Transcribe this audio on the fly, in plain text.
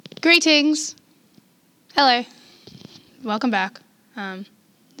Greetings. Hello. Welcome back.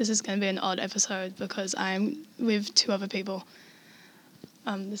 This is going to be an odd episode because I'm with two other people.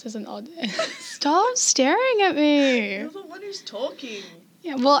 This is an odd... Stop staring at me. You're the one who's talking.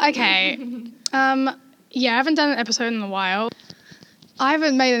 Yeah, well, okay. Yeah, I haven't done an episode in a while. I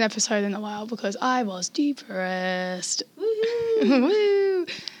haven't made an episode in a while because I was depressed. Woohoo! Woo!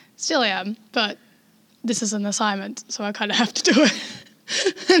 Still am, but this is an assignment, so I kind of have to do it.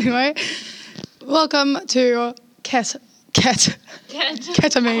 Anyway, welcome to ketamine.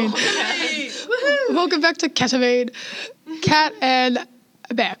 Woohoo! Welcome back to ketamine. Kat and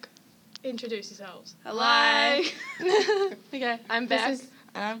Beck. Introduce yourselves. Hello. Okay, I'm Beck.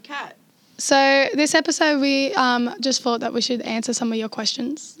 And I'm Kat. So this episode, we just thought that we should answer some of your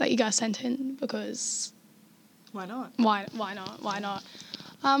questions that you guys sent in because Why not? why not?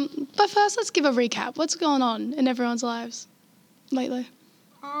 But first, let's give a recap. What's going on in everyone's lives lately?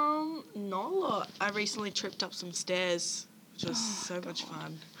 Not a lot. I recently tripped up some stairs, which was so much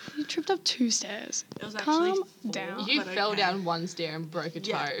fun. You tripped up 2 stairs. It was actually Calm 4, down. You but fell okay. down one stair and broke a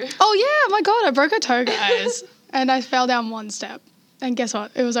toe. Yeah. Oh yeah, my God, I broke a toe, guys. And I fell down 1 step. And guess what?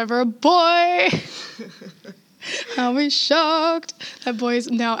 It was over a boy. I was shocked. That boy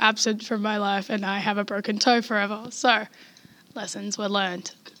is now absent from my life and I have a broken toe forever. So, lessons were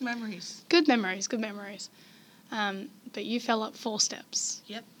learned. Good memories. Good memories. But you fell up 4 steps.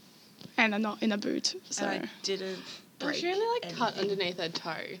 Yep. And I'm not in a boot. So, And I didn't break She only cut anything. underneath her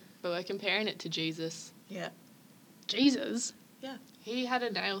toe, but we're comparing it to Jesus. Yeah. Jesus, He had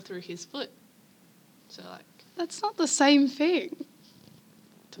a nail through his foot. So, that's not the same thing.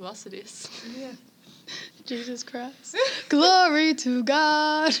 to us it is. Yeah. Jesus Christ. Glory to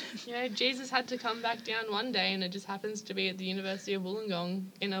God. Yeah, Jesus had to come back down one day and it just happens to be at the University of Wollongong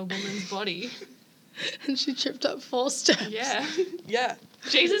in a woman's body. And she tripped up 4 steps. Yeah. Yeah.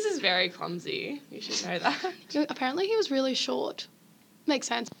 Jesus is very clumsy. You should know that. Apparently he was really short. Makes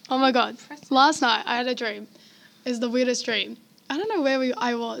sense. Oh my God. Last night I had a dream. It's the weirdest dream. I don't know where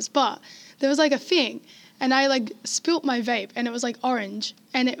I was, but there was like a thing and I like spilt my vape and it was like orange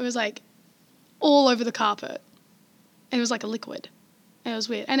and it was like all over the carpet. And it was like a liquid. And it was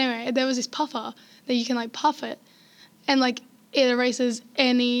weird. Anyway, there was this puffer that you can like puff it and like it erases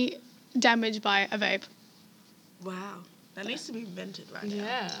any damage by a vape. Wow. That needs to be invented right now.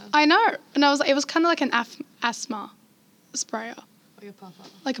 Yeah. I know. And I was like, it was kind of like an asthma sprayer. Like a puffer.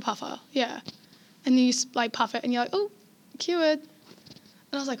 Like a puffer, yeah. And you like puff it and you're like, oh, cured.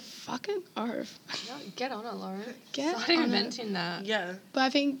 And I was like, fucking oath. No, get on it, Lauren. Get Start on it. inventing that. Yeah. But I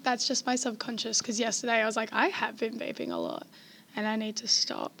think that's just my subconscious because yesterday I was like, I have been vaping a lot and I need to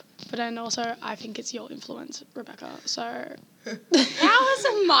stop. But then also I think it's your influence, Rebecca. So How is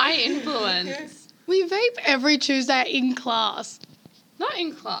it my influence? we vape every Tuesday in class. Not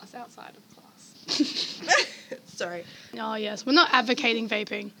in class, outside of class. Sorry. Oh, yes. We're not advocating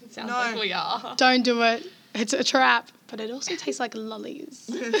vaping. It sounds No. like we are. Don't do it. It's a trap. But it also tastes like lollies.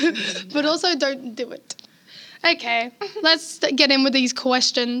 But also don't do it. Okay, let's get in with these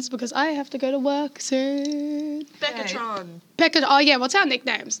questions because I have to go to work soon. Beccatron. Becca, oh yeah, what's our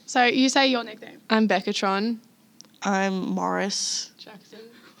nicknames? So you say your nickname. I'm Beccatron. I'm Morris. Jackson.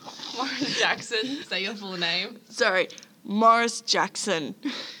 Morris Jackson. Say your full name. Sorry. Morris Jackson.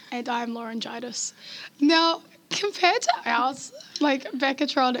 And I'm Laryngitis. Now, compared to ours, like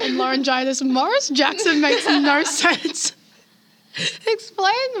Beccatron and Laryngitis, Morris Jackson makes no sense.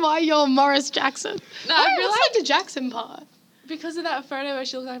 Explain why you're Morris Jackson. No, I feel what's like- the Jackson part? Because of that photo where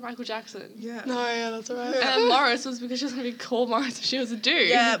she looked like Michael Jackson. Yeah. No, yeah, that's alright. And then Morris was because she was going to be called Morris if she was a dude.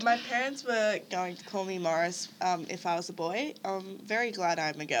 Yeah, my parents were going to call me Morris if I was a boy. I'm very glad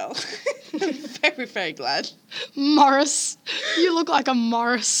I'm a girl. Very, very glad. Morris. You look like a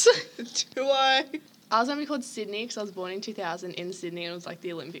Morris. Do I? I was going to be called Sydney because I was born in 2000 in Sydney and it was like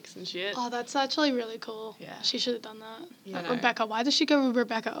the Olympics and shit. Oh, that's actually really cool. Yeah. She should have done that. Yeah. Like I know. Rebecca. Why does she go with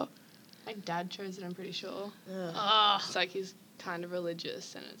Rebecca? My dad chose it, I'm pretty sure. Ugh. Ugh. It's like he's kind of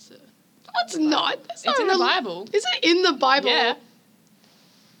religious and it's That's not. That's it's not in the rel- Bible. Is it in the Bible? Yeah.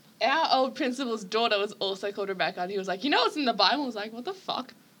 Our old principal's daughter was also called Rebecca and he was like, you know what's in the Bible? I was like, what the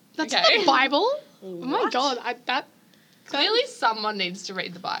fuck? That's Okay. in the Bible? Oh my What? God. Clearly someone needs to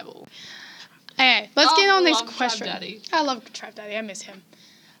read the Bible. Okay, let's get on this love Trav question. Daddy. I love Trav Daddy. I miss him.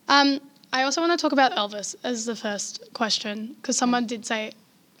 I also want to talk about Elvis as the first question because someone did say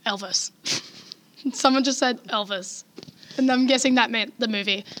Elvis. Someone just said Elvis. And I'm guessing that meant the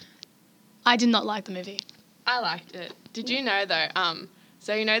movie. I did not like the movie. I liked it. Did you know though,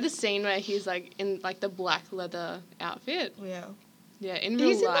 so you know the scene where he's like in like the black leather outfit? Yeah. Yeah, in real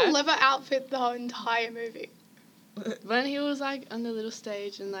He's in life. the leather outfit the whole entire movie. When he was like on the little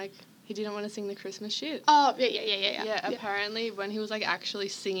stage and like he didn't want to sing the Christmas shit. Oh, yeah. Yeah, apparently when he was like actually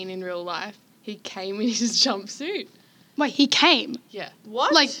singing in real life, he came in his jumpsuit. Wait, he came? Yeah.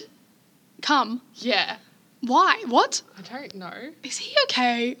 What? Like, come? Yeah. Why? What? I don't know. Is he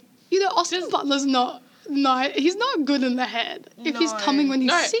okay? You know, Austin Butler's not... No, he's not good in the head if he's No. coming when he's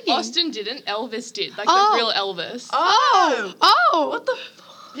No, singing. Austin didn't. Elvis did. Like Oh. the real Elvis. Oh! What the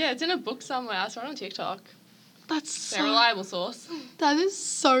Yeah, it's in a book somewhere. I saw it on TikTok. That's They're a reliable source. That is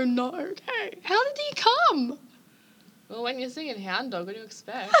so not okay. How did he come? Well, when you're singing Hound Dog, what do you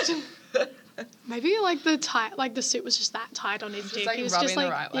expect? Maybe like the suit was just that tight on his Just, dick. like, he was rubbing just the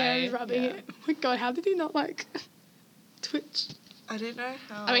like right yeah, way. he was rubbing Yeah. it. Oh my god, how did he not like twitch? I don't know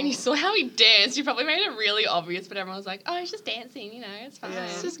how. I mean, you saw how he danced. You probably made it really obvious, but everyone was like, oh, he's just dancing, you know, it's fine. Yeah.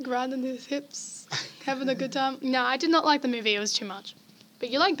 He's just grinding his hips, having a good time. No, I did not like the movie. It was too much. But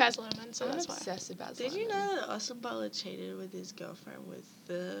you like Baz Luhrmann, so I'm that's why. obsessed with Baz Did you Luhrmann. know that Austin Butler cheated with his girlfriend with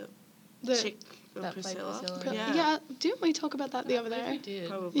the The, chick from That played Priscilla? Priscilla, yeah. Didn't we talk about that the I other believe day? we did.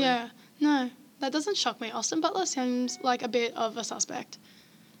 Probably. Yeah. No, that doesn't shock me. Austin Butler seems like a bit of a suspect.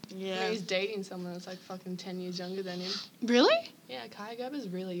 Yeah. He's dating someone that's like fucking 10 years younger than him. Really? Yeah, Kaya Gerber's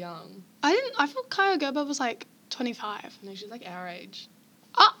really young. I thought Kaya Gerber was like 25. No, she's like our age.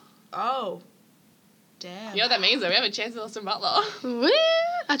 Oh. Damn. You know what that means though? We have a chance with Austin Butler. What?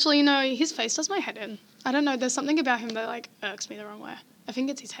 Actually, you know, his face does my head in. I don't know. There's something about him that like irks me the wrong way. I think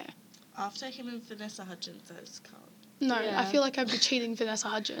it's his hair. After him and Vanessa Hudgens, I just can't. No, I Yeah. feel like I'd be cheating Vanessa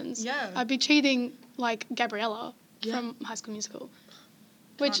Hudgens. Yeah. I'd be cheating like Gabriella Yeah. from High School Musical.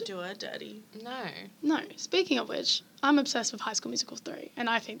 Can't Which do her dirty. No. no. Speaking of which, I'm obsessed with High School Musical 3, and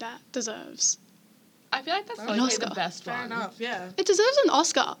I think that deserves. I feel like that's An probably the Oscar. best Fair one. enough, yeah. It deserves an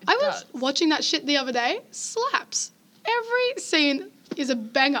Oscar. It I was does. watching that shit the other day. Slaps. Every scene is a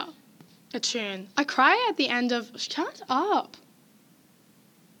banger. A tune. I cry at the end of. Shut up.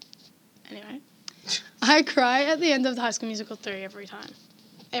 Anyway, I cry at the end of the High School Musical 3 every time.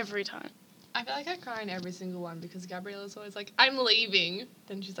 Every time. I feel like I cry in every single one because Gabriella's always like, I'm leaving.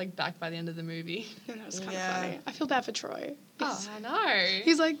 Then she's like back by the end of the movie. And that was kind Yeah. of funny. I feel bad for Troy. Oh, I know.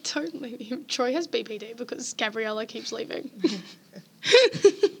 He's like, totally. Troy has BPD because Gabriella keeps leaving.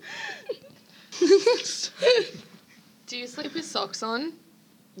 Do you sleep with socks on?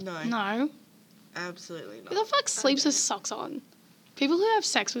 No. No. Absolutely Who the not. fuck sleeps with socks on? People who have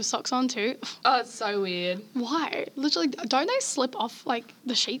sex with socks on too. Oh, it's so weird. Why? Literally, don't they slip off like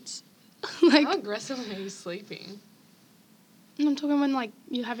the sheets? like, How aggressively are you sleeping? I'm talking when like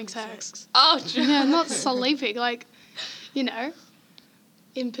you're having sex. Oh, Yeah, not sleeping. Like, you know,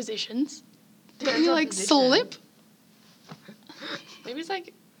 in positions. Don't Depends you on like position. slip? Maybe it's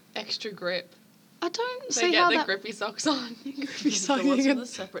like extra grip. I don't They see get how the that. grippy socks on. Grippy The sock. ones with the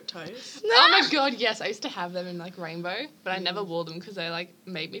separate toes. Oh my god, yes, I used to have them in like rainbow, but I never wore them because they like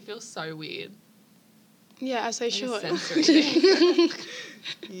made me feel so weird. Yeah, as they Like a should. sensory thing.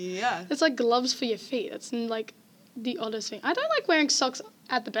 Yeah. It's like gloves for your feet. It's like the oddest thing. I don't like wearing socks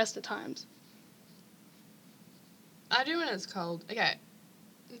at the best of times. I do when it's cold. Okay,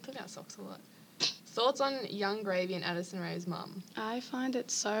 I'm talking about socks a lot. Thoughts on Young Gravy and Addison Rae's mum? I find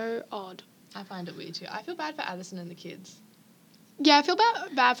it so odd. I find it weird too. I feel bad for Addison and the kids. Yeah, I feel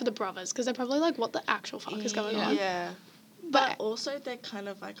bad for the brothers because they're probably like, what the actual fuck is going on? Yeah. But But also, they're kind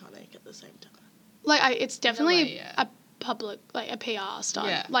of iconic at the same time. like, it's definitely way, yeah. a public, like a PR stunt.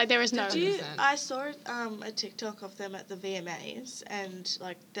 Yeah. Like there is no. Did you? 100%. I saw a TikTok of them at the VMAs, and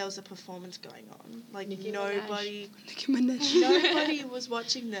like there was a performance going on. Like Nicki nobody, Nicki Minaj. nobody was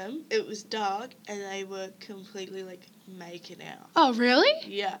watching them. It was dark, and they were completely like making out. Oh really?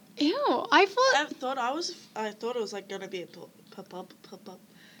 Yeah, Ew! I thought. I thought it was like gonna be a pop.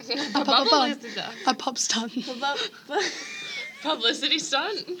 A pop stunt. Publicity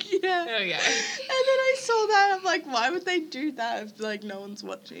stunt? Yeah. There we go. And then I saw that. I'm like, why would they do that if like no one's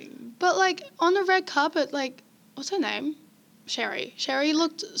watching? But like on the red carpet, like what's her name? Sherry. Sherry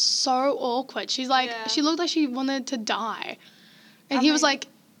looked so awkward. She's like, Yeah. she looked like she wanted to die. And I he was mean- like,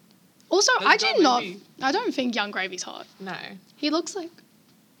 also, That's I not do not. movie. I don't think Young Gravy's hot. No. He looks like.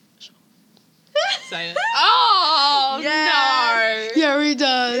 Say it. Oh, Yeah. Yeah, he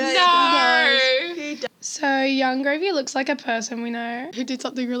does. Yeah, He no. does. He does. So Young Gravy looks like a person we know who did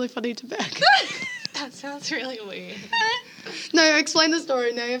something really funny to Beck. That sounds really weird. No, explain the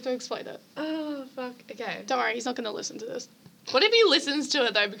story. Now you have to explain it. Oh, fuck. Okay. Don't worry, he's not going to listen to this. What if he listens to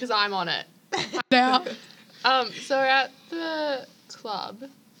it, though, because I'm on it? Now. So we're at the club,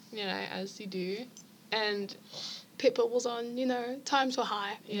 you know, as you do, and Pitbull was on, you know, times were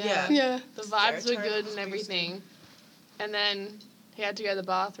high. yeah, Yeah. the vibes were Serotonin good was and everything. And then he had to go to the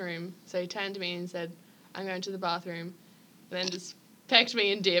bathroom, so he turned to me and said, I'm going to the bathroom, and then just pecked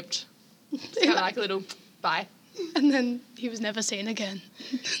me and dipped. It's kind of like a little bye. And then he was never seen again.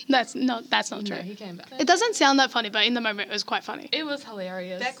 That's not true. No, he came back. It doesn't sound that funny, but in the moment it was quite funny. It was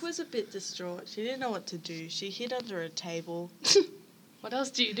hilarious. Beck was a bit distraught. She didn't know what to do. She hid under a table What else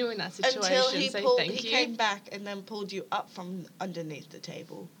do you do in that situation? until he Say pulled. thank He you. came back and then pulled you up from underneath the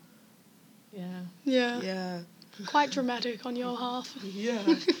table. Yeah. Yeah. Yeah. Quite dramatic on your half. Yeah.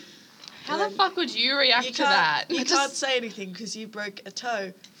 How the fuck would you react to that? You can't say anything because you broke a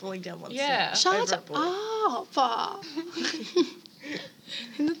toe falling down one Yeah. step. Shut up.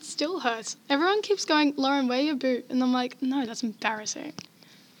 And it still hurts. Everyone keeps going, Lauren, wear your boot. And I'm like, no, that's embarrassing.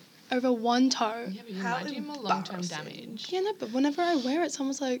 Over one toe. Yeah, but you How might do more long-term embarrassing. damage. Yeah, no, but whenever I wear it,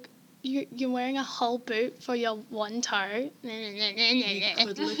 someone's like, you're wearing a whole boot for your one toe. You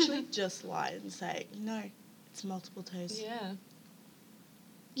could literally just lie and say, no, it's multiple toes. Yeah.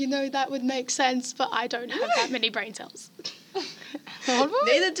 You know, that would make sense, but I don't have that many brain cells.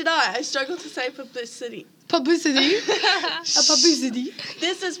 Neither did I. I struggled to say publicity. Publicity. A publicity.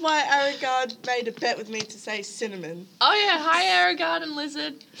 This is why Aragard made a bet with me to say cinnamon. Oh yeah, hi Aragard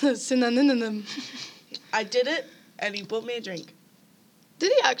Lizard. Synonym. I did it, and he bought me a drink.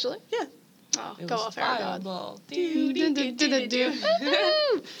 Did he actually? Yeah. Oh, It go was off, Aragard. Fireball.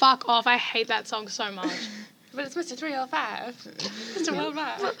 Fuck off, I hate that song so much. But it's Mr. 305. Mr.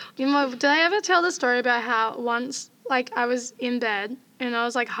 305. You know, did I ever tell the story about how once, like, I was in bed and I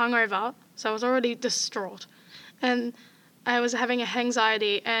was, like, hungover, so I was already distraught, and I was having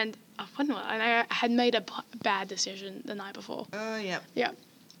anxiety, and I had made a bad decision the night before. Oh, yeah. Yeah.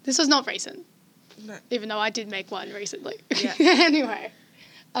 This was not recent, No. even though I did make one recently. Yeah. Anyway,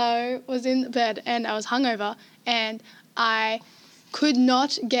 I was in bed and I was hungover, and I could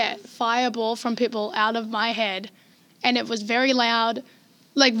not get Fireball from Pitbull out of my head, and it was very loud,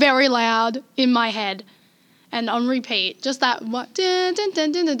 like very loud in my head, and on repeat, just that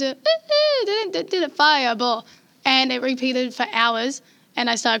Fireball, and it repeated for hours, and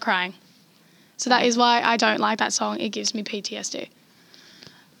I started crying. So that is why I don't like that song. It gives me PTSD.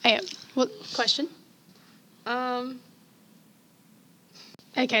 Yeah. What question?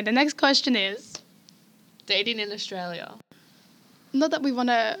 Okay, the next question is, Dating in Australia. not that we want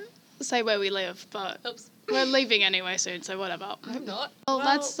to say where we live, but Oops. we're leaving anyway soon, so whatever. I'm not. Well, Well,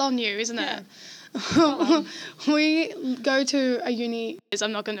 that's on you, isn't yeah. it? We go to a uni.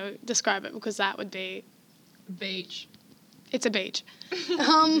 I'm not going to describe it because that would be. Beach. It's a beach,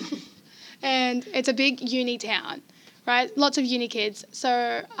 and it's a big uni town, right? Lots of uni kids.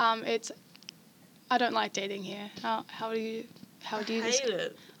 So it's. I don't like dating here. How do you? How do you? hate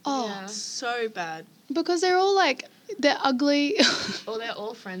it. Oh, Yeah. So bad. because they're all like they're ugly. Or they're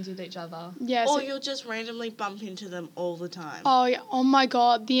all friends with each other. Yes. Or you'll just randomly bump into them all the time. Oh yeah. Oh my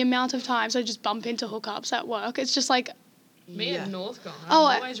god, the amount of times I just bump into hookups at work. It's just like, Me Yeah. at Northcon, Oh,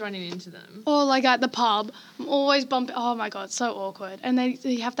 I'm always running into them. or like at the pub, I'm always bumping. Oh my god, so awkward. And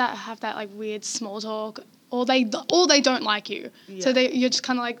they have that like weird small talk, or they don't like you. So Yeah. you're just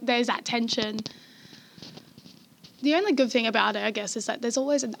kind of like there's that tension. The only good thing about it, I guess, is that there's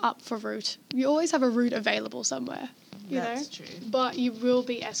always an up for route. You always have a route available somewhere. You That's know? true. But you will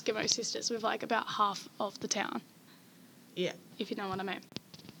be Eskimo sisters with like about half of the town, Yeah. if you know what I mean.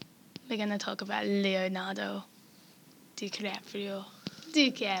 We're gonna talk about Leonardo DiCaprio.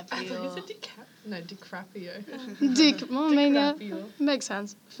 DiCaprio. DiCaprio. Well, I mean, yeah, DiCaprio. makes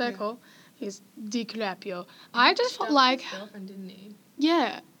sense. Fair Yeah. call. He's DiCaprio. I just felt like, His girlfriend, didn't he?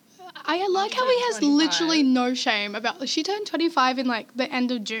 yeah. I like how he has 25. literally no shame about. She turned 25 in like the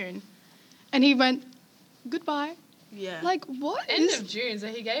end of June, and he went, goodbye. Yeah. Like what? End is- of June, so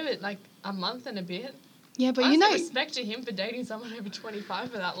he gave it like a month and a bit. Yeah, but I you know, respect to him for dating someone over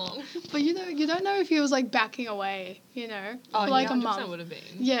 25 for that long. you don't know if he was like backing away. You know, Oh, for like he a 100% month. would have been.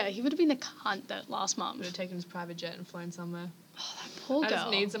 Yeah, he would have been a cunt that last Would month. have taken his private jet and flown somewhere. Poor I girl.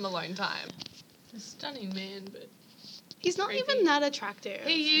 just need some alone time. A stunning man, but He's not creepy. even that attractive.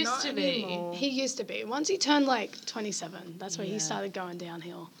 he used Not to be. anymore. He used to be. Once he turned like 27, that's where he Yeah. started going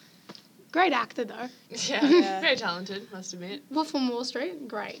downhill. Great actor though. Yeah, Yeah. very talented, must admit. Wolf on Wall Street,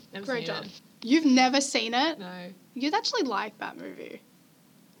 great. Never Great seen job. it. You've never seen it? No. You'd actually like that movie.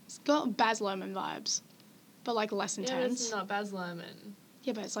 It's got Baz Luhrmann vibes, but like less Yeah, but intense. it's not Baz Luhrmann.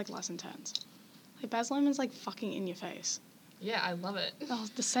 Yeah, but it's like less intense. Like Baz Luhrmann's like fucking in your face. Yeah, I love it. Oh,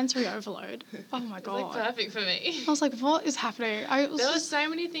 the sensory overload. Oh my It's like god. perfect for me. I was like, what is happening? There was so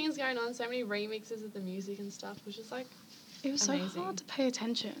many things going on, so many remixes of the music and stuff, which is like, it was so amazing. hard to pay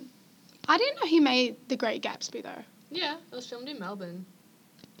attention. I didn't know he made The Great Gatsby though. yeah, it was filmed in Melbourne.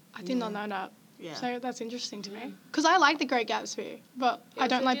 I did not know that. Yeah. So that's interesting to me. Yeah. Because I like The Great Gatsby, but He I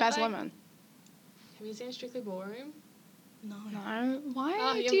don't also like did, Baz like- Luhrmann. Have you seen Strictly Ballroom? No. No. Why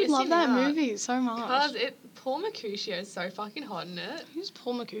Oh, you're do you love missing that out. movie so Because much? Paul Mercutio is so fucking hot in it. Who's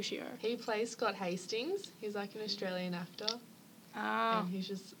Paul Mercutio? He plays Scott Hastings. He's like an Australian actor. Ah, And he's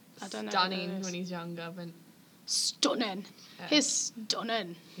just I don't know who that stunning is. when he's younger, but stunning. yeah, He's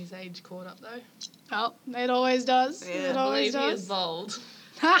stunning. his age caught up though. Oh, it always does. Yeah. It I always believe he is does. bold.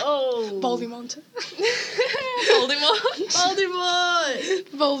 Ha! Oh. Voldemort. Voldemort. Voldemort.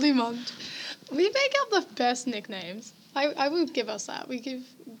 Voldemort. We make up the best nicknames. I would give us that. We give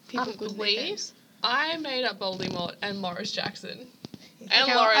people good we- nicknames. I made up Voldemort and Morris Jackson. And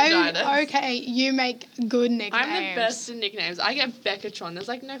Okay, Laurinaitis. okay, you make good nicknames. I'm the best in nicknames. I get Beccatron. There's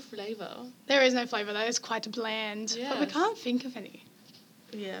like no flavour. There is no flavour though. It's quite bland. But we Yes. can't think of any.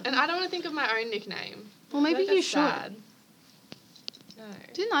 Yeah. And I don't want to think of my own nickname. Well, maybe I feel like you that's should. sad. No.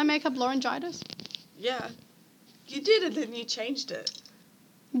 Didn't I make up Laryngitis? Yeah. You did, and then you changed it.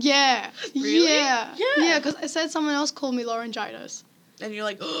 Yeah. Really? Yeah. Yeah. Yeah, because I said someone else called me Laryngitis. And you're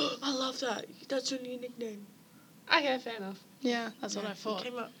like, oh, I love that. That's your new nickname. Okay, fair enough. Yeah, that's what I You thought.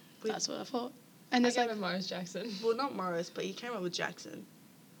 came up with, That's what I thought. And I it's gave like, him Morris Jackson. well, not Morris, but you came up with Jackson.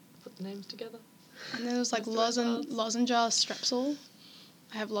 Put the names together. and then it was like That's the right lozenge strepsil.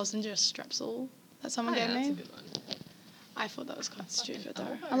 I have lozenge strepsil that someone Oh, yeah, gave that's me. a good one. I thought that was quite stupid though.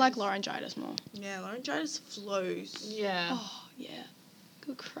 fucking I like oath. laryngitis more. Yeah, laryngitis flows. Yeah. Oh yeah,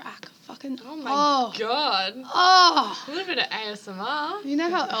 good crack. Fucking. Oh my oh. god. Oh. A little bit of ASMR. You know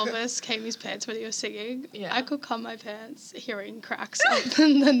how Elvis came his pants when he was singing? Yeah. I could cum my pants hearing cracks up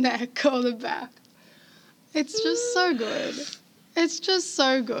in the neck or the back. It's just so good. It's just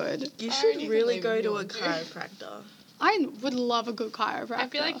so good. You I should don't even really believe go you to a want to. chiropractor. I would love a good chiropractor. I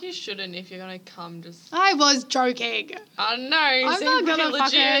feel like you shouldn't if you're gonna come just. I was joking. Oh no, I'm not gonna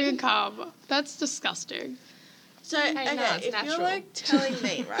legit. fucking cum. That's disgusting. So, Hey, okay, no, it's if natural. you're like telling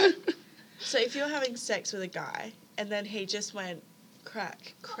me, right? So if you're having sex with a guy and then he just went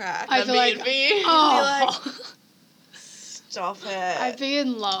crack, crack, I feel like, That'd be oh, stop it. I'd be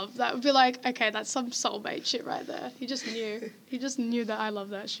in love. That would be like, okay, that's some soulmate shit right there. He just knew. He just knew that I love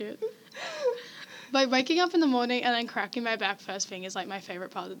that shit. Like waking up in the morning and then cracking my back first thing is like my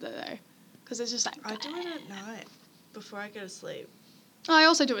favorite part of the day, because it's just like. I do it at night before I go to sleep. I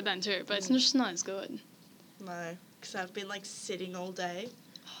also do it then too, but it's just not as good. No, because I've been like sitting all day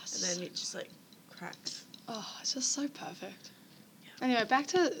Oh, and then it just like cracks. it's just so perfect. Anyway, back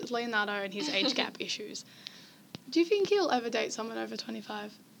to Leonardo and his age gap issues. Do you think he'll ever date someone over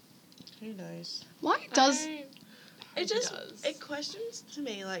 25? Who knows? Why does It just does. it questions to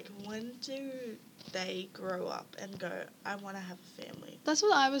me like, when do they grow up and go, I want to have a family? That's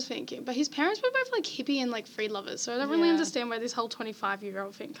what I was thinking. But his parents were both like hippie and like free lovers, so I don't really Yeah. understand where this whole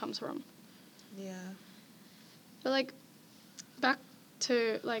 25-year-old thing comes from. Yeah. But like, back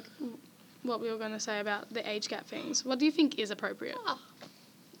to like what we were going to say about the age gap things. What do you think is appropriate?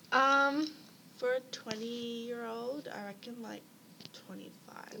 For a 20-year-old, I reckon like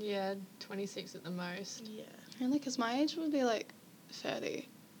 25. Yeah, 26 at the most. Yeah. Really, because my age would be like 30.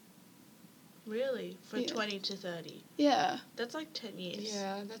 Really? For Yeah. 20 to 30. Yeah. That's like 10 years.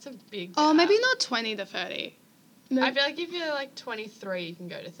 Yeah, that's a big. Oh, maybe gap. not 20 to 30. I feel like if you're like 23, you can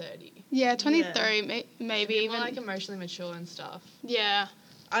go to 30. Yeah, 23, Yeah. maybe Be even. more like emotionally mature and stuff. Yeah.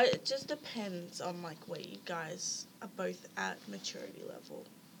 It just depends on like where you guys are both at maturity level.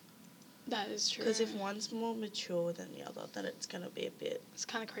 That is true. Because if one's more mature than the other, then it's going to be a bit... It's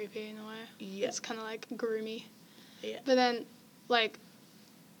kind of creepy in a way. Yeah. It's kind of like groomy. Yeah. But then, like,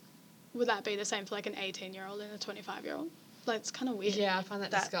 would that be the same for like an 18-year-old and a 25-year-old? Like, it's kind of weird. Yeah, I find that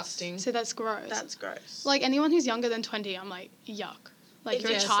That's- disgusting. So that's gross. That's gross. Like, anyone who's younger than 20, I'm like, yuck. Like, If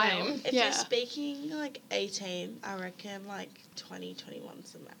you're a you're child. same. If yeah. you're speaking like 18, I reckon like 20,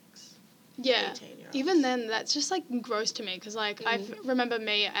 21's the max. Yeah. 18-year-olds. Even then, that's just like gross to me because like I Mm. remember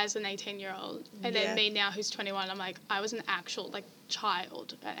me as an 18-year-old and Yeah. then me now who's 21. I'm like, I was an actual like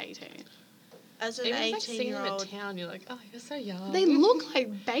child at 18. As an Even like seeing them 18-year-old... at town, you're like, oh, you're so young. They look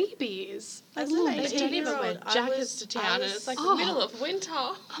like babies. Like As little an They babies. don't even wear 18-year-old, I jackets was- to I town, and was- it's like Oh. the middle of winter.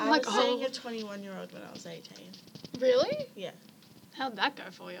 I'm I like, was oh, seeing a 21-year-old when I was 18. really? Yeah. How'd that go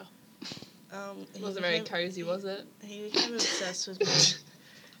for you? He Wasn't very became- cozy, was it? He became obsessed with me.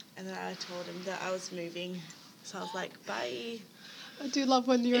 And then I told him that I was moving. So I was like, bye. I do love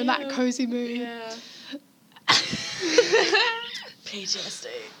when you're in that Ew. cozy mood. Yeah. PTSD.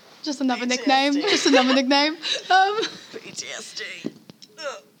 Just another PTSD. nickname. Just another nickname. PTSD.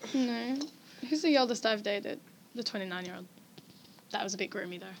 Ugh. No. Who's the oldest I've dated? The 29-year-old. That was a bit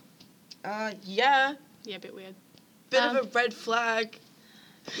groomy though. Yeah. Yeah, a bit weird. Bit of a red flag.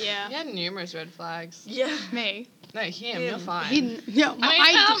 Yeah. You had numerous red flags. Yeah. Me. No, him. Him. You're fine.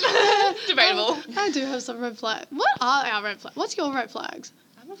 Debatable. I do have some red flags. What are our red flags? What's your red flags?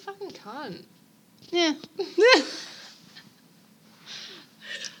 I'm a fucking cunt. Yeah.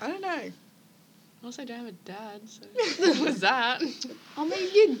 I don't know. I also don't have a dad, so what was that? I mean,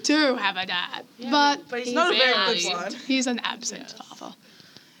 you do have a dad, Yeah, But he's not a very barely. good one. he's an absent Yes. father.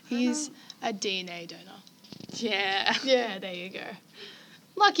 He's a DNA donor. Yeah. Yeah, there you go.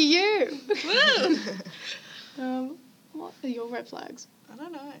 Lucky you. What are your red flags? I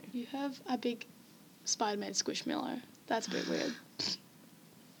don't know. You have a big Spider-Man squishmallow. That's a bit weird.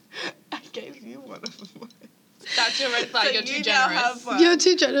 I gave you one of them. That's your red flag. So You're too you now generous. have one. You're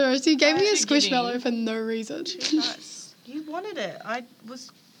too generous. You gave me a Too giving. squishmallow for no reason. Nice. You wanted it. I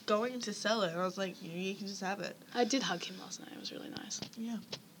was going to sell it, and I was like, you can just have it. I did hug him last night. It was really nice. Yeah.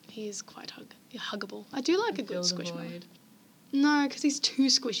 He is quite huggable. I do like a good Fill the squishmallow. void. No, because he's too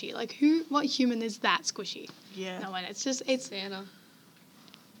squishy. Like, what human is that squishy? Yeah. No one. It's Santa.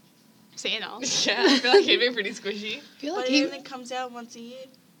 Santa. I Yeah, I feel like he'd be pretty squishy. feel But like he only comes out once a year,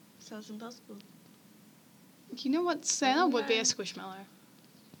 so it's impossible. you know what? Santa would be a Yeah. squishmallow.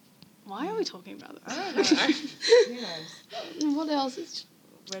 Why are we talking about I this? don't know. Who knows? What else? Is...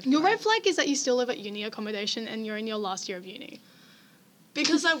 Red Your flag. red flag is that you still live at uni accommodation and you're in your last year of uni.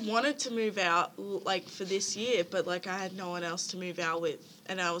 Because I wanted to move out, like, for this year, but, like, I had no one else to move out with.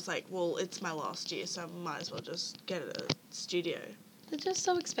 And I was like, well, it's my last year, so I might as well just get a studio. They're just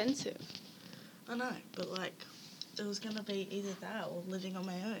so expensive. I know, but, like, it was going to be either that or living on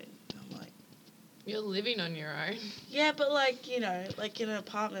my own. I'm like, You're living on your own. yeah, but, like, you know, like in an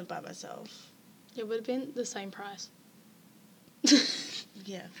apartment by myself. It would have been the same price.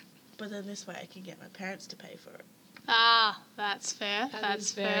 Yeah. But then this way I can get my parents to pay for it. Ah, that's fair. That That's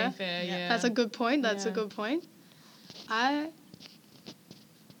is very fair. fair, Yeah. yeah. That's a good point. That's a Yeah. good point. I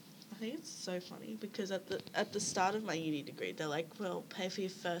I think it's so funny because at the start of my uni degree, they're like, well, pay for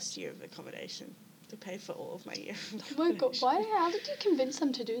your first year of accommodation. They pay for all of my year of Oh my god, accommodation. how did you convince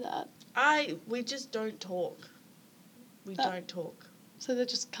them to do that? We just don't talk. We Oh. don't talk. So they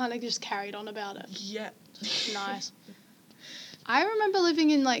just kind of just carried on about it. Yeah. Nice. I remember living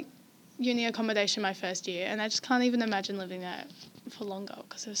in like uni accommodation my first year, and I just can't even imagine living there for longer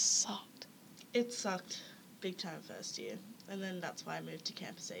because it sucked. It sucked big time first year. And then that's why I moved to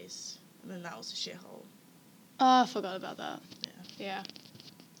Campus East. And then that was a shithole. Oh, I forgot about that. Yeah. Yeah.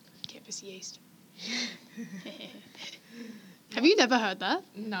 Campus yeast. Have you never heard that?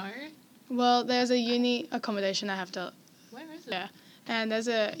 No. Well, there's a uni accommodation I have to. Where is it? Yeah. And there's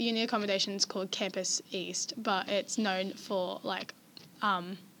a uni accommodation, it's called Campus East, but it's known for like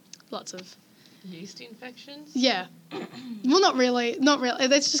lots of Yeast infections? yeah. Well, not really.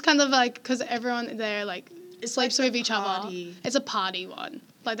 It's just kind of like because everyone there like It's sleeps like with a each party. other. It's a party one.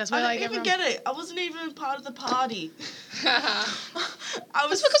 Like that's where I like don't even everyone. get it. I wasn't even part of the party. I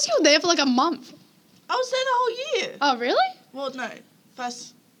was It's because you were there for like a month. I was there the whole year. Oh really? Well, no,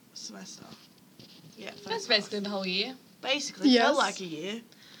 first semester. Yeah, first That's half. basically the whole year. Basically, Yes. felt like a year.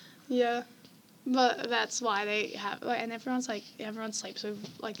 Yeah. But that's why they have like, and everyone sleeps with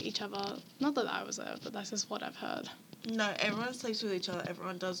like each other. Not that I was there, but that's just what I've heard. No, everyone sleeps with each other.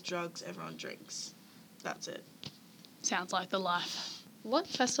 Everyone does drugs. Everyone drinks. That's it. Sounds like the life. What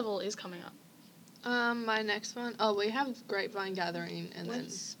festival is coming up? My next one. Oh, we have Grapevine Gathering and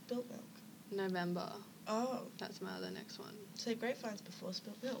When's Spilt Milk? then November. Oh, That's my other next one. so Grapevine's before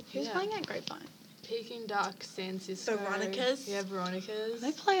Spilt Milk. Who's Yeah. playing at Grapevine? Peking Duck, San Cisco. Veronica's? Yeah, Veronica's.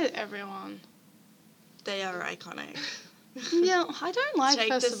 They play at everyone. They are iconic. Yeah, I don't like Take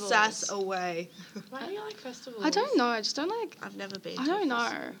festivals. the sass away. Why do you like festivals? I don't know. I just don't like. I've never been. I to a don't know.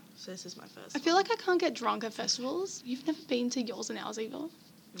 festival, so this is my first. I feel like I can't get drunk at festivals. You've never been to yours and ours either.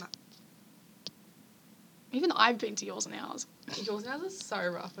 No. Even I've been to yours and ours. Yours now was so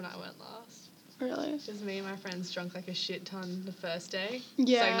rough when I went last. Really? Just me and my friends drunk like a shit ton the first day.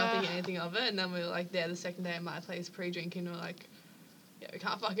 Yeah. So not thinking anything of it. And then we were like there the second day at my place pre-drinking. And we're like, yeah, we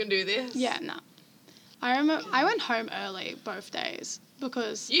can't fucking do this. Yeah, no. I remember I went home early both days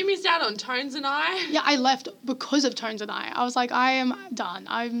because You missed out on Tones and I. yeah, I left because of Tones and I was like, I am done.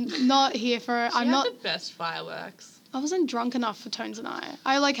 I'm not here for it. She I'm had not. the best fireworks. I wasn't drunk enough for Tones and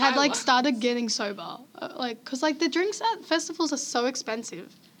I like had I like was. started getting sober, like because like the drinks at festivals are so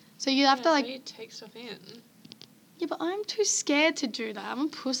expensive, so you have to so like you take stuff in. yeah, but I'm too scared to do that. I'm a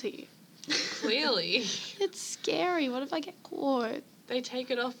pussy. Clearly. It's scary. What if I get caught? They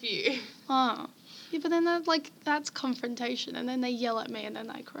take it off you. Oh. Yeah, but then that's confrontation, and then they yell at me, and then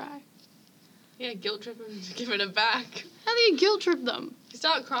I cry. Yeah, guilt trip them to giving it back. How do you guilt trip them? You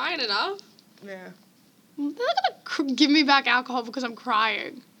start crying enough. Yeah. They're not gonna give me back alcohol because I'm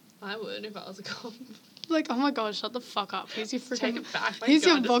crying. I would if I was a cop. Like, oh my god, shut the fuck up. Here's your Take freaking. it back. My Here's God,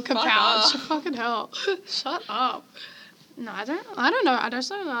 your just vodka fuck pouch. off. Fucking hell. Shut up. No, I don't know. I just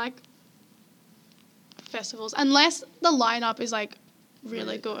don't like festivals unless the lineup is like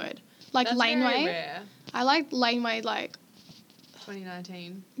really good. Like That's very Laneway. rare. I like Laneway like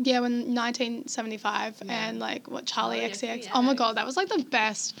 2019. yeah, when 1975 Yeah. and like what Charlie Charli XCX. Oh my XCX. god, that was like the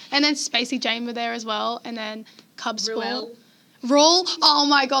best. And then Spacey Jane were there as well, and then Cub Sport. Ruel. Rule. Oh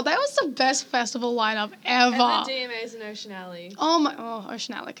my god, that was the best festival lineup ever. And the DMAs in Ocean Alley.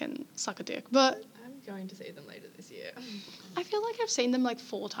 Ocean Alley can suck a dick, but I'm going to see them later this year. I feel like I've seen them like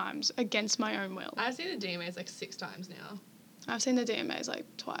 4 times against my own will. I've seen the DMAs like 6 times now. I've seen the DMAs like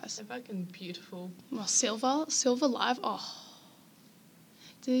twice. They're fucking beautiful. Well, Silver Live. Oh.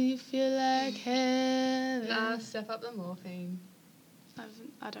 Do you feel like heaven? Nah, step up the morphine.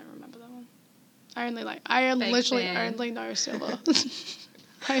 I don't remember that one. I Fake literally fan. only know Silver.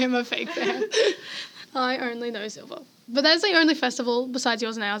 I am a fake fan. I only know Silver. But that's the only festival besides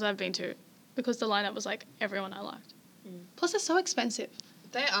yours and ours I've been to, because the lineup was like everyone I liked. Plus, it's so expensive.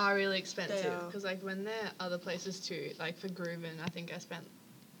 They are really expensive They are. because like when there are other places too, like for Grooven, I think I spent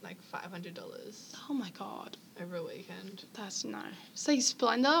like $500 Oh my god, over a weekend. that's no. See,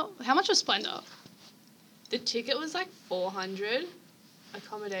 Splendor. How much was Splendor? The ticket was like $400.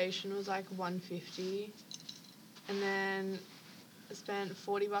 Accommodation was like $150, and then I spent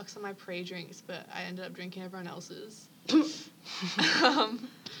 $40 on my pre-drinks, but I ended up drinking everyone else's.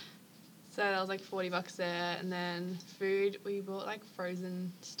 So that was like $40 there, and then food, we bought like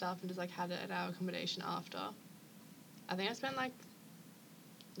frozen stuff and just like had it at our accommodation after. I think I spent like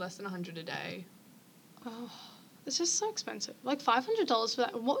less than $100 a day. Oh, it's just so expensive. Like $500 for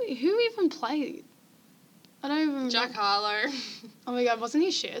that. What? Who even played? I don't even. Jack Harlow. Oh my god, wasn't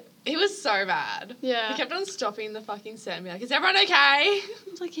he shit? He was so bad. Yeah. He kept on stopping the fucking set and be like, "Is everyone okay?" I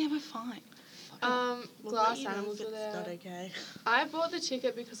was like, yeah, we're fine. We'll Glass let you know Animals if were it's there. not okay. I bought the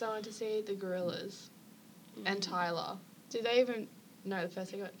ticket because I wanted to see the Gorillas and Tyler. Did they even? No, the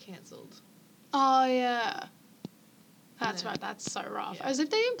first day got cancelled. Oh yeah. That's Yeah. right. That's so rough. Yeah. As if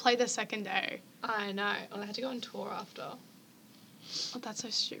they didn't play the second day. I know. And I had to go on tour after. Oh, that's so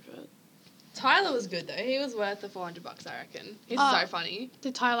stupid. Tyler was good though. He was worth the $400, I reckon. He's Oh. so funny.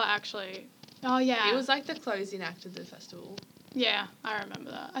 Did Tyler actually? Oh yeah. He was like the closing act of the festival. Yeah, I remember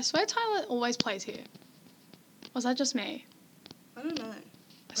that. I swear Tyler always plays here. Was that just me? I don't know.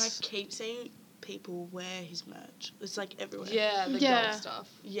 I keep seeing people wear his merch. It's like everywhere. Yeah, the Yeah. golf stuff.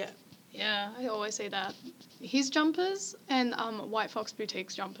 Yeah. Yeah, I always see that. His jumpers and White Fox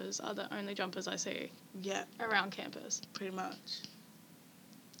Boutique's jumpers are the only jumpers I see Yeah, around campus. pretty much.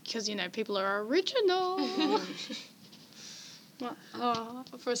 Because, you know, people are original. Well,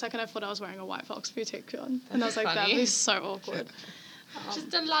 for a second I thought I was wearing a White Fox Boutique on. And I was like, Funny. that'd be so awkward.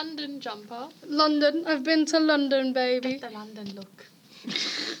 Just a London jumper. London. I've been to London, baby. The London look.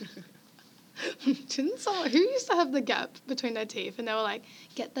 Didn't someone, who used to have the gap between their teeth and they were like,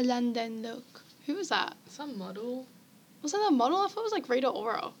 get the London look? Who was that? Some model. Was that a model? I thought it was like Rita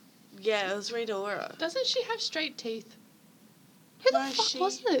Ora. Yeah, it was Rita Ora. Doesn't she have straight teeth? Who the No, fuck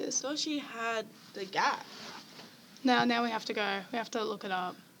was this? Thought she had the gap. Now we have to go. We have to look it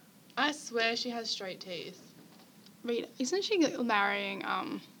up. I swear she has straight teeth. Rita, isn't she marrying,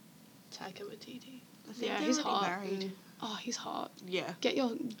 Taika Waititi. I think Yeah, they're he's already hot. married. oh, he's hot. Yeah. Get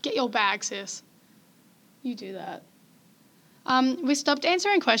your bag, sis. You do that. We stopped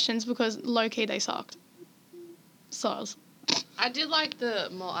answering questions because low-key they sucked. Soz. I did like the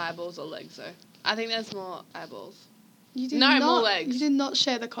more eyeballs or legs though. I think there's more eyeballs. You did No, not, more legs. You did not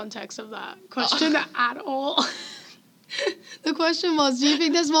share the context of that question at all. The question was, do you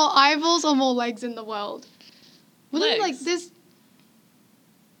think there's more eyeballs or more legs in the world? Wouldn't like Legs. this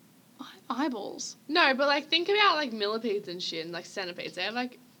eyeballs? No, but like think about like millipedes and shit and like centipedes. They have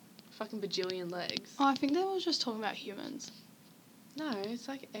like fucking bajillion legs. Oh, I think they were just talking about humans. No, it's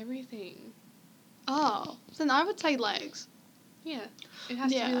like everything. Oh, then I would say legs. Yeah, it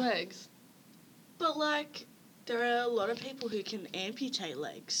has to Yeah. be legs. But, like, there are a lot of people who can amputate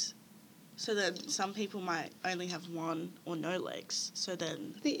legs. So then some people might only have one or no legs. So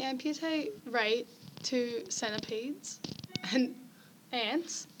then... The amputate rate to centipedes and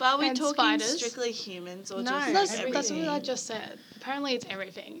ants. But are we and talking spiders. strictly humans or No, just That's everything? what I just said. Apparently it's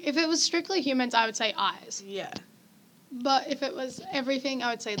everything. If it was strictly humans, I would say eyes. Yeah. But if it was everything, I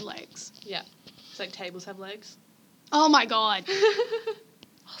would say legs. Yeah, it's like tables have legs. Oh my god. Oh,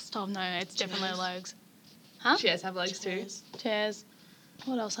 stop. No, it's definitely Chairs. legs. Huh? Chairs have legs too. Chairs. Chairs.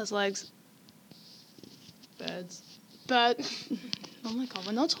 What else has legs? Birds. Bird. Oh my god,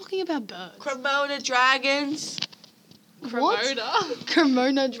 we're not talking about birds. Komodo dragons. What? Cremota.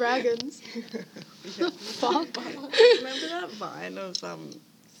 Cremona dragons. Fuck. Remember that Vine of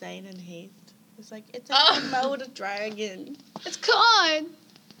Zane and Heath? It's like, it's a Komodo dragon. It's caught.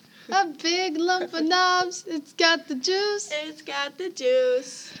 A big lump of knobs. It's got the juice. It's got the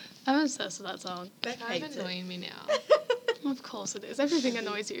juice. I'm obsessed with that song. Beck Kind of hates annoying me now. Of course it is. Everything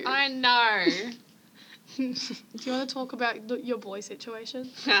annoys you. I know. Do you want to talk about your boy situation?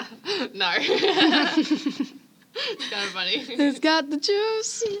 No. It's kind of funny. It's got the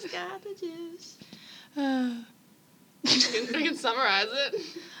juice. He's got the juice. We can summarize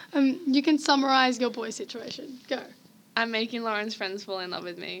it. You can summarize your boy situation. Go. I'm making Lauren's friends fall in love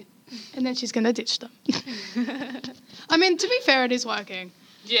with me. And then she's going to ditch them. I mean, to be fair, it is working.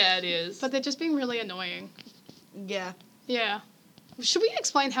 Yeah, it is. But they're just being really annoying. Yeah. Yeah. Should we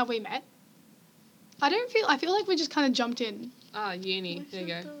explain how we met? I feel like we just kind of jumped in. Uni. There you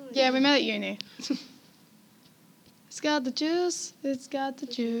go. Yeah, we met at uni. It's got the juice. It's got the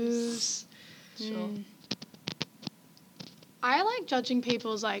juice. Sure. I like judging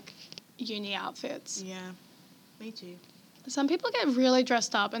people's like uni outfits. Yeah. Me too. Some people get really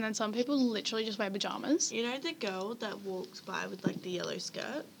dressed up, and then some people literally just wear pajamas. You know the girl that walked by with like the yellow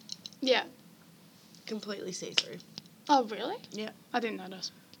skirt? Yeah. Completely see-through. Oh, really? Yeah. I didn't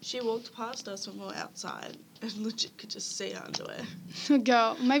notice. She walked past us when we were outside and legit could just see her underwear.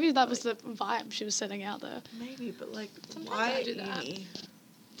 Girl, maybe that was the vibe she was setting out there. Maybe, but like, Sometimes why I do that. uni?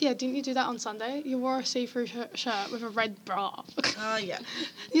 Yeah, didn't you do that on Sunday? You wore a see-through shirt with a red bra. Oh, yeah.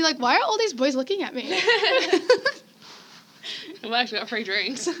 You're like, why are all these boys looking at me? We actually got free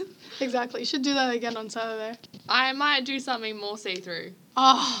drinks. Exactly. You should do that again on Saturday. I might do something more see-through.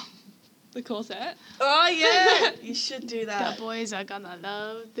 Oh, The corset. Oh, yeah. You should do the that. boys are gonna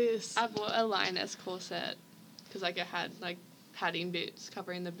love this. I bought a lioness corset because like it had like padding bits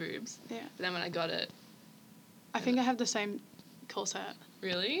covering the boobs. Yeah. But then when I got it, I think I have the same corset.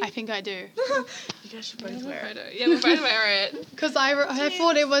 really? I think I do. You guys should both wear it. Photo. Yeah, we'll both wear it. Because I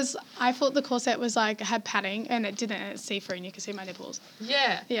thought the corset was like, had padding and it didn't, and it's see-through and you can see my nipples.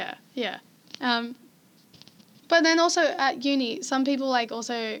 Yeah. Yeah, yeah. But then also at uni, some people like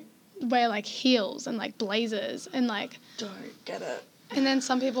also wear like heels and like blazers and like, Don't get it. and then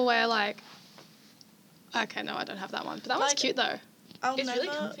some people wear like, okay, no, I don't have that one. But that one's Like- cute though. I'll It's never...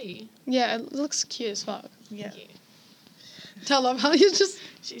 really comfy. Yeah, it looks cute as fuck. Yeah. I love how you just,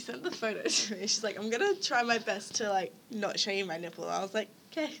 She sent the photo to me. She's like, I'm going to try my best to, like, not show you my nipple. I was like,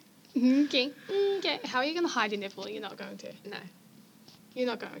 okay. okay. How are you going to hide your nipple? You're not going to. No. You're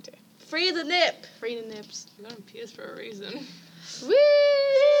not going to. Free the nip. Free the nips. I got them pierced for a reason. Woo!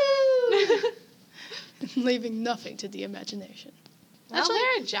 Leaving nothing to the imagination. I'll Actually,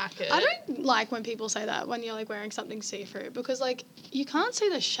 wear a jacket. I don't like when people say that when you're like wearing something see-through because like you can't see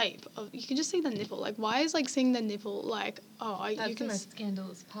the shape of, you can just see the nipple. Like why is like seeing the nipple like, That's you can the most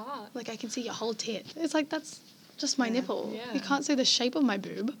scandalous part. like I can see your whole tit. It's like that's just my nipple. Yeah. You can't see the shape of my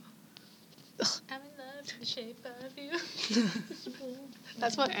boob. I'm in love with the shape of you.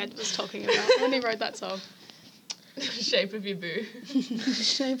 That's what Ed was talking about when he wrote that song. Shape of your boo.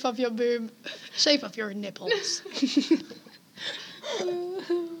 Shape of your boob, shape of your nipples.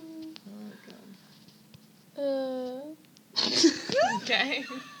 Okay.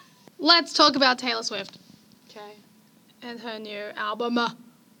 Let's talk about Taylor Swift Okay. and her new album.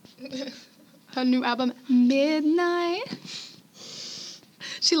 Her new album, Midnight.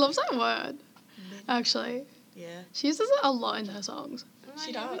 She loves that word, actually. Yeah. She uses it a lot in her songs.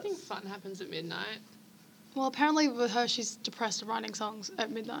 She Everything does. fun happens at midnight. Well, apparently with her, she's depressed writing songs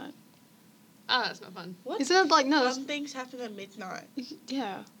at midnight. Oh, that's not fun. What? Isn't it like, no, that's, Fun things happen at midnight.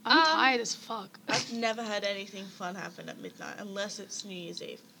 yeah. I'm tired as fuck. I've never had anything fun happen at midnight unless it's New Year's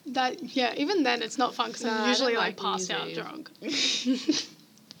Eve. Yeah, even then it's not fun because Nah, I I'm don't usually like like New passed out Year's drunk.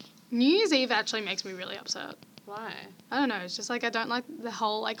 New Year's Eve actually makes me really upset. Why? I don't know, it's just like I don't like the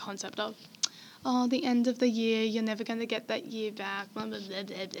whole like concept of, oh, the end of the year, you're never going to get that year back, blah, blah, blah,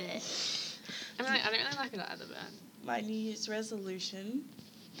 blah, blah. I mean, I don't really like it either, but My New Year's resolution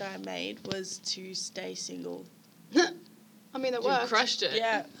that I made was to stay single. I mean, it you worked. crushed it.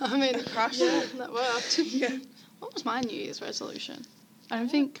 Yeah. I mean, Crushed yeah, it. that worked. Yeah. What was my New Year's resolution? I don't I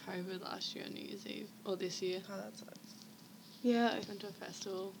think, had COVID last year on New Year's Eve. Or this year. Oh, that sucks. yeah. I went to a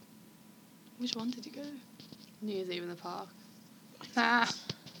festival. Which one did you go? New Year's Eve in the park. Nah,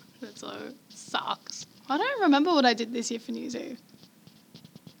 that so sucks. I don't remember what I did this year for New Year's Eve.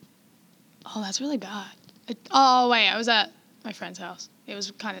 Oh, that's really bad. I was at my friend's house. It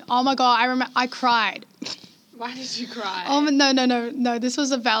was kind of, oh my God, I cried. Why did you cry? Oh, no, this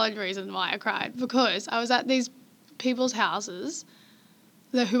was a valid reason why I cried. Because I was at these people's houses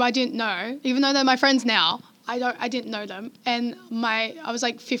who I didn't know, even though they're my friends now. I didn't know them, and I was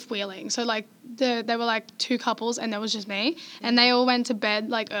like fifth wheeling, so like there were like two couples and there was just me, and they all went to bed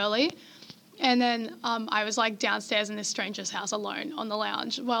like early, and then I was like downstairs in this stranger's house alone on the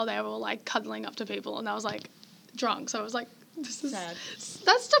lounge while they were all like cuddling up to people, and I was like drunk, so I was like, this is Sad.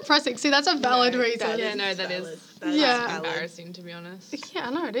 that's depressing. See, that's a valid No, reason. that Yeah, is no, that valid. is- That Yeah. valid. Embarrassing, to be honest. Yeah,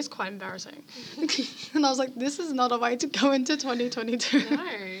 I know, it is quite embarrassing. And I was like, this is not a way to go into 2022. No.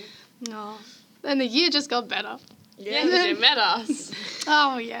 No. And the year just got better. Yeah, because you met us.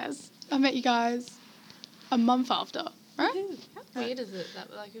 Oh, yes. I met you guys a month after, right? How weird is it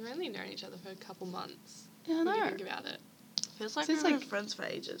that like we've only known each other for a couple months? Yeah, I When you know. think about it. Feels like So we've it's been like- friends for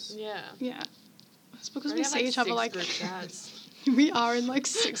ages. Yeah. Yeah. It's because We we have, see each other 6 like, group chats. we are in like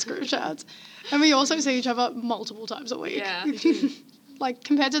 6 group chats. And we also see each other multiple times a week. Yeah. Like,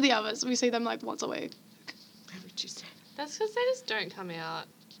 compared to the others, we see them like once a week. Every Tuesday. That's because they just don't come out.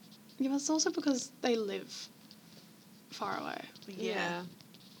 Yeah, but it's also because they live far away. Yeah.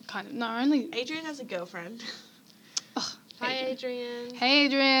 Kind of. No, only. Adrian has a girlfriend. Ugh, Hi, Adrian. Adrian. Hey,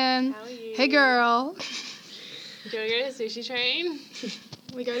 Adrian. How are you? Hey, girl. Do you want to go to Sushi Train?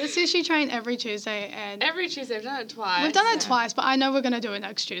 We go to Sushi Train every Tuesday, and Every Tuesday. I've done it twice. we've done it twice, but I know we're going to do it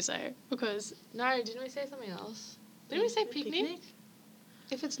next Tuesday because No, didn't we say something else? Didn't we say picnic?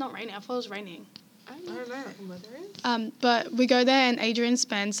 if it's not raining, I thought it was raining. I don't know. what the fucking weather is. But we go there, and Adrian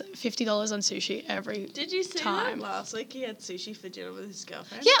spends $50 on sushi every. Did you see Time. that last week? He had sushi for dinner with his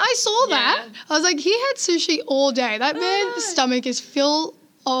girlfriend. Yeah, I saw that. Yeah. I was like, he had sushi all day. That man's stomach is full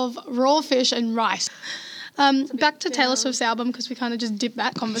of raw fish and rice. Back to Taylor down. Swift's album because we kind of just dipped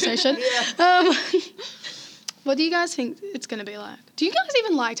that conversation. um, what do you guys think it's going to be like? Do you guys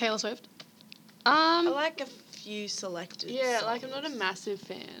even like Taylor Swift? I like a few selected. Yeah, like I'm not a songs. massive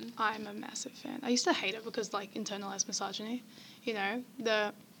fan. I'm a massive fan. I used to hate it because like internalized misogyny, you know,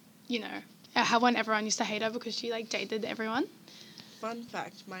 how when everyone used to hate her because she like dated everyone. Fun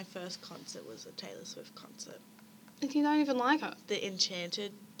fact: my first concert was a Taylor Swift concert. And you don't even like her. The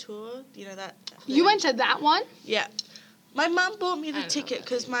Enchanted tour. You know that. You went to that one? Yeah. My mum bought me I the don't know ticket what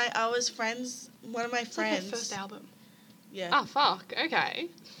that because I was friends. One of my It's like friends. her first album. Yeah. Oh, fuck. Okay.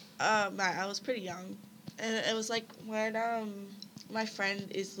 I was pretty young, and it was like when my friend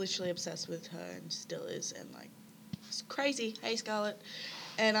is literally obsessed with her and still is, and like it's crazy. Hey Scarlett,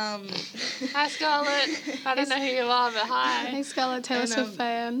 and Hi, Scarlett. I don't know who you are, but hi. Hey, Scarlett, Taylor And, Swift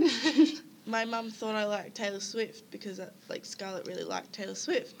fan. my mum thought I liked Taylor Swift because like Scarlett really liked Taylor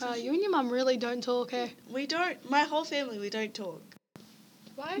Swift. You and your mum really don't talk, eh? We don't. My whole family, we don't talk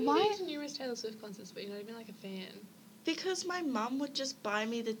Why have you Why- been to numerous Taylor Swift concerts, but you're not even like a fan? because my mum would just buy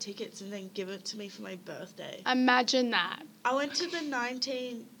me the tickets and then give it to me for my birthday. Imagine that. I went to the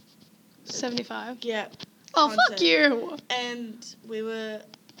 75. yeah, Oh, concert. fuck you. and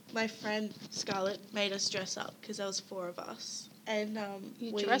my friend Scarlett made us dress up because there was 4 of us. And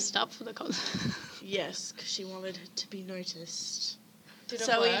You we dressed up for the concert. Yes, because she wanted it to be noticed. Did it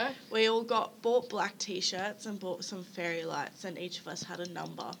So work? we all bought black t-shirts and bought some fairy lights, and each of us had a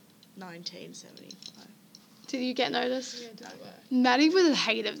number, 1975. Did you get noticed? Yeah, did it work? Maddie would have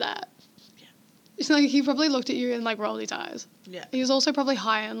hated that. Yeah. It's like he probably looked at you and like rolled his eyes. Yeah. He was also probably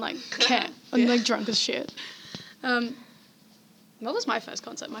high and like cat and Yeah. like drunk as shit. What was my first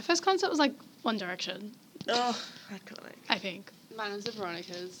concert? My first concert was like One Direction, Oh, iconic. I think. Mine was the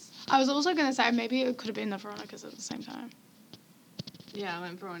Veronica's. I was also gonna say maybe it could have been the Veronicas at the same time. Yeah, I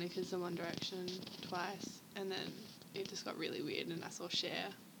went Veronica's and One Direction twice, and then it just got really weird, and I saw Cher.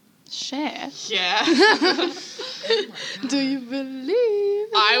 Cher. Yeah. Do you believe?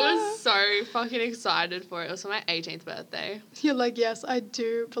 I was so fucking excited for it. It was for my 18th birthday. You're like, yes, I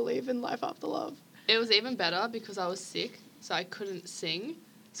do believe in life after love. It was even better because I was sick, so I couldn't sing.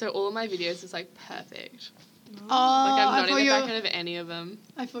 So all of my videos was like perfect. Oh, Like I'm I not in thought the you. background of any of them.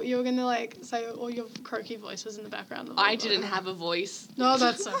 I thought you were gonna like say all your croaky voices in the background. Of I all didn't of have a voice. No,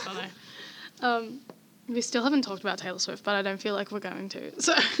 that's so funny. We still haven't talked about Taylor Swift, but I don't feel like we're going to.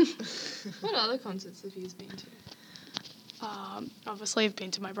 So, What other concerts have you been to? obviously, I've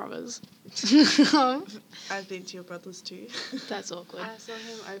been to my brother's. I've been to your brother's too. That's awkward. I saw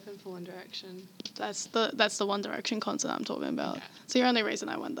him open for One Direction. That's the One Direction concert I'm talking about. Okay. It's the only reason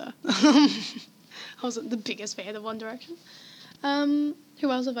I went there. I wasn't the biggest fan of One Direction. Who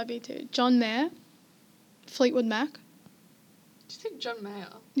else have I been to? John Mayer, Fleetwood Mac. Did you think John Mayer?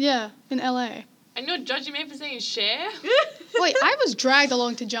 Yeah, in LA. And you're judging me for saying Cher? Wait, I was dragged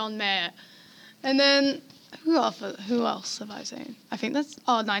along to John Mayer. And then, who else have I seen? I think that's,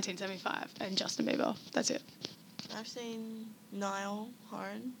 1975 and Justin Bieber. That's it. I've seen Niall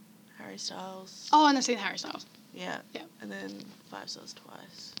Horan, Harry Styles. Oh, and I've seen Harry Styles. Yeah. Yeah. And then 5 Stars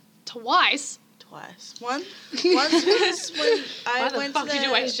twice. Twice? twice. Once was when I Why the went fuck to did you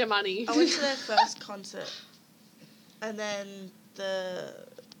their, waste your money? I went to their first concert, and then the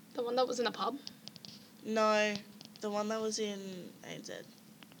The one that was in a pub? one that was in ANZ.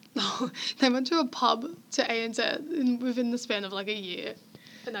 No, they went to a pub to ANZ within the span of like a year.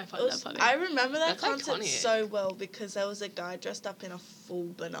 And I find that funny. I remember that That's concert iconic. so well because there was a guy dressed up in a full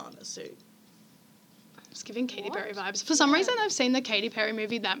banana suit. It's giving Katy What? Perry vibes. For some Yeah. reason, I've seen the Katy Perry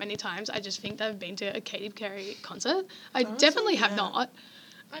movie that many times. I just think I've been to a Katy Perry concert. I Honestly, definitely have yeah. not.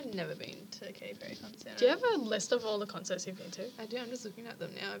 I've never been to a Katy Perry concert. Do you have a list of all the concerts you've been to? I do. I'm just looking at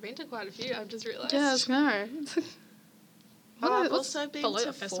them now. I've been to quite a few. I've just realised. Yes, no. I've What's also been below to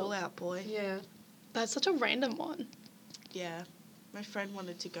the festival? Fall Out Boy. Yeah. That's such a random one. Yeah. My friend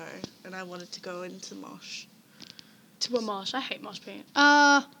wanted to go, and I wanted to go into mosh. To a mosh. I hate mosh pit.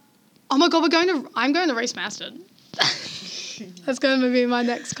 Oh my god, I'm going to Reese Masted. That's going to be my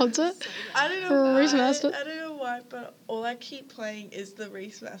next concert. I don't know Reese why. Masted. I don't know why, but all I keep playing is the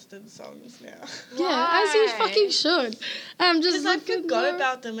Reese Masted songs now. Yeah, as you Why? fucking should. I'm just Because I looking forgot more-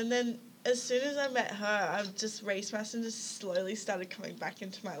 about them, and then as soon as I met her, I've just Reese Masted just slowly started coming back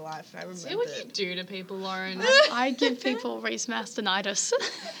into my life, and I remembered. See what you do to people, Lauren. I give people Reese Mastenitis.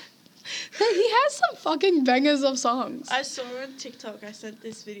 He has some fucking bangers of songs. I saw on TikTok, I sent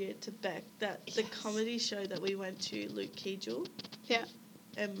this video to Beck, that the comedy show that we went to, Luke Keegle Yeah.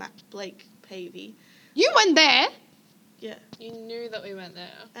 and Matt Blake Pavey. You went there? Yeah. You knew that we went there.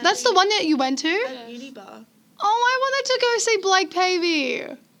 And That's the we- one that you went to? At Unibar. Oh, I wanted to go see Blake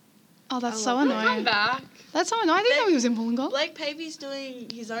Pavey. Oh, that's I so love Come annoying. back. That's so annoying. I didn't know he was in Wollongong. Blake Pavey's doing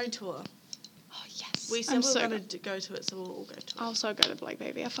his own tour. Oh, yes. We said I'm we were so going good. to go to it, so we'll all go to it. I'll also go to Blake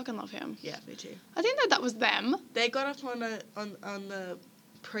Pavey. I fucking love him. Yeah, me too. I didn't know that was them. They got up on the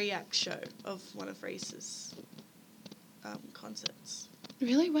pre-act show of one of Reese's concerts.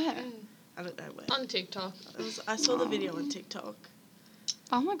 Really? Where? I don't know where. On TikTok. I saw the video on TikTok.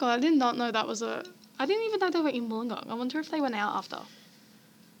 Oh my god, I did not know that was a... I didn't even know they were in Wollongong. I wonder if they went out after.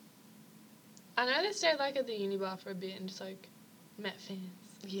 I know they stayed like at the uni bar for a bit and just like met fans.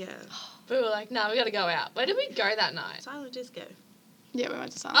 Yeah. But we were like, nah, we gotta go out. Where did we go that night? Silent Disco. Yeah, we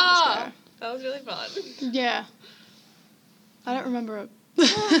went to San Oh, Francisco. that was really fun. Yeah. I don't remember it.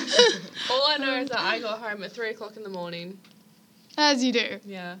 All I know is that I got home at 3 o'clock in the morning. As you do.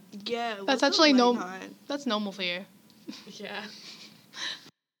 Yeah. Yeah. it That's was a actually late normal. night. That's normal for you. Yeah.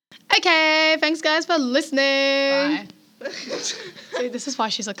 Okay, thanks guys for listening. Bye. See, this is why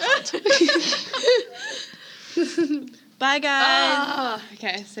she's a cunt. Bye, guys. Ah,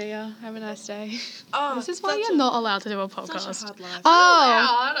 okay, see ya. Have a nice day. Oh, This is why such you're a- not allowed to do a podcast. Such a hard life. Oh,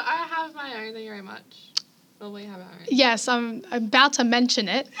 Loud. I have my own, thank you very much. Well, we have our own. yes, I'm about to mention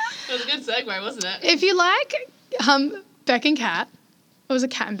it. It was a good segue, wasn't it? If you like Beck and Cat, it was a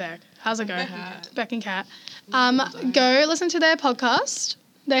Cat and Beck. How's it go? Beck and Cat. Beck and Cat. Well Go listen to their podcast.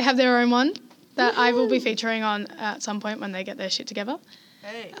 They have their own one that I will be featuring on at some point when they get their shit together.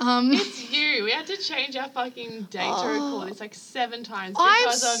 Hey. It's you. We had to change our fucking date to record this like 7 times I'm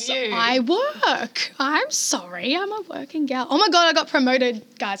because of you. I work. I'm sorry. I'm a working gal. Oh my god, I got promoted.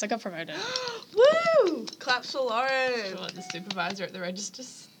 Guys, I got promoted. Woo! Claps for Lauren. You're the supervisor at the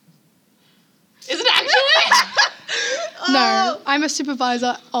registers. Is it actually? No, I'm a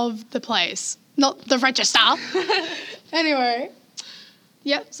supervisor of the place, not the register. Anyway.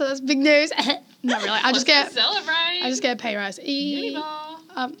 Yep, so that's big news. Not really. I just Let's get celebrate. a pay rise.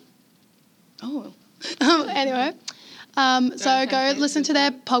 Unibar. Oh. Anyway. So Don't go take it, listen to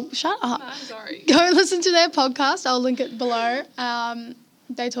their shut up. I'm sorry. Go listen to their podcast. I'll link it below.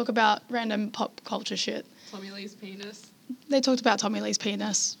 They talk about random pop culture shit. Tommy Lee's penis. They talked about Tommy Lee's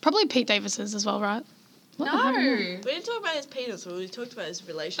penis. Probably Pete Davidson's as well, right? What the heck? No. We didn't talk about his penis, but we talked about his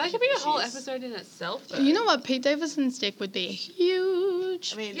relationship. That could be a whole issues. episode in itself, though. You know what? Pete Davidson's dick would be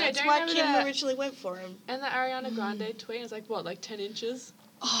huge. I mean, Yeah, that's don't why remember Kim that. originally went for him. And the Ariana Grande tweet is like, what, like 10 inches?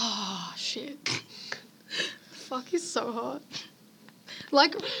 Oh, shit. Fuck, he's so hot.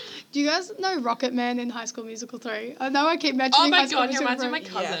 Like, do you guys know Rocket Man in High School Musical 3? I know I keep mentioning Oh my High School god, he Musical reminds me of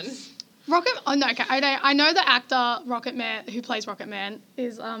 3. my cousin. Yes. Rocket. Oh no, okay. I know the actor Rocket Man who plays Rocket Man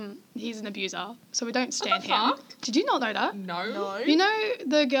is he's an abuser, so we don't stand the him. fuck? Did you not know that? No. No. You know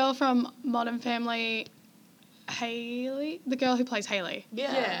the girl from Modern Family, Haley, the girl who plays Haley.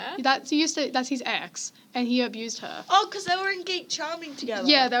 Yeah. That's his ex, and he abused her. Oh, because they were in Geek Charming together.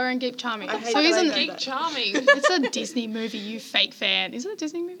 Yeah, they were in Geek Charming. I hate So he's that I in. know Geek that. Charming. It's a Disney movie, you fake fan. Is it a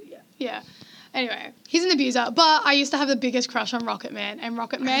Disney movie? Yeah. Yeah. Anyway, he's an abuser, but I used to have the biggest crush on Rocket Man, and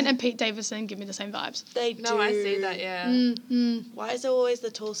Rocket Man and Pete Davidson give me the same vibes. They do. No, I see that, yeah. Why is there always the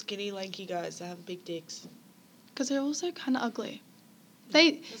tall, skinny, lanky guys that have big dicks? Because they're also kind of ugly.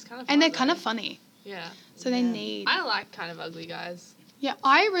 It's kind of And they're hot, kind though. of funny. Yeah. So they Yeah. need. I like kind of ugly guys. Yeah,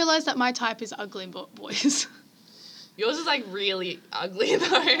 I realized that my type is ugly boys. Yours is like really ugly though.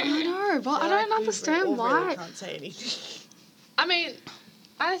 I know, but I don't we understand all why. really can't say anything. I mean,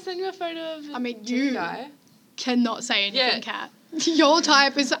 I sent you a photo of I mean, the you guy. cannot say anything, Yeah. Kat. Your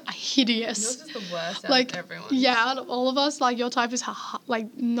type is hideous. Yours is the worst out Like, of everyone. yeah, out of all of us, like, your type is,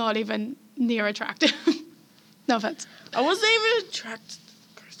 like, not even near attractive. No offense. I wasn't even attracted to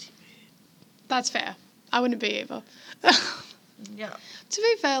the Chrissy That's fair. I wouldn't be either. man. Yeah. To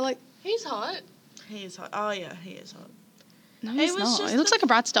be fair, like, He's hot. He is hot. Oh, yeah, he is hot. no, He he's was not. just He looks the- like a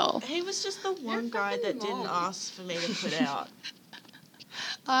Bratz doll. He was just the one guy fucking that didn't mom. ask for me to put out.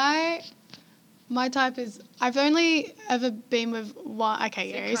 My type is, I've only ever been with one. Okay,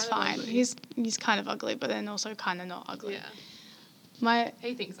 Is yeah, he he's kind of fine. ugly? He's kind of ugly, but then also kind of not ugly. Yeah.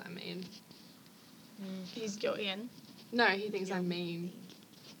 He thinks I'm mean. He's your Ian. No, he thinks I'm mean.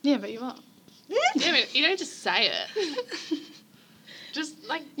 Yeah, but you are. Yeah, but you don't just say it. Just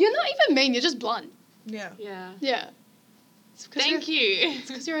like, You're not even mean. You're just blunt. Yeah. yeah. Yeah. Thank you. It's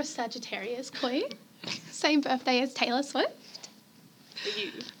because you're a Sagittarius queen. Same birthday as Taylor Swift. For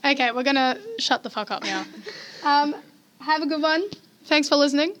you. Okay, we're gonna shut the fuck up now. Have a good one. Thanks for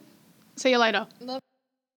listening. See you later. Love